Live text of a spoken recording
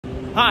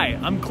Hi,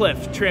 I'm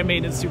Cliff, Tram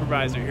Maintenance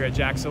Supervisor here at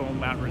Jackson Hole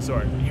Mountain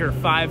Resort. Here are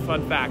 5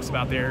 fun facts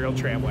about the aerial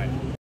tramway.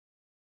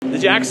 The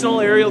Jackson Hole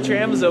Aerial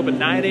Tram is open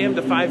 9 a.m.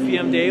 to 5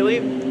 p.m. daily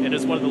and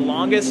is one of the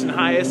longest and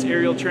highest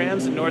aerial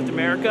trams in North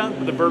America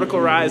with a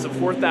vertical rise of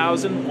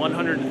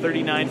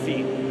 4,139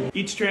 feet.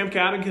 Each tram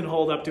cabin can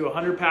hold up to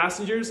 100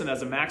 passengers and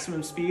has a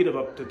maximum speed of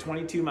up to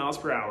 22 miles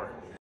per hour.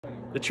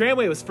 The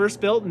tramway was first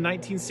built in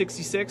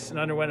 1966 and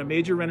underwent a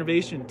major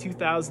renovation in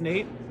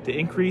 2008 to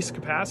increase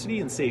capacity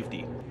and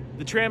safety.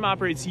 The tram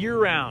operates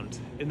year-round.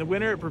 In the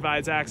winter, it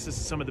provides access to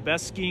some of the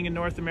best skiing in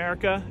North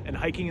America and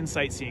hiking and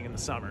sightseeing in the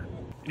summer.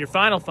 And your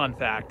final fun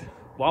fact,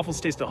 waffles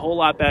taste a whole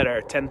lot better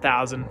at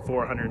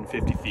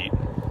 10,450 feet.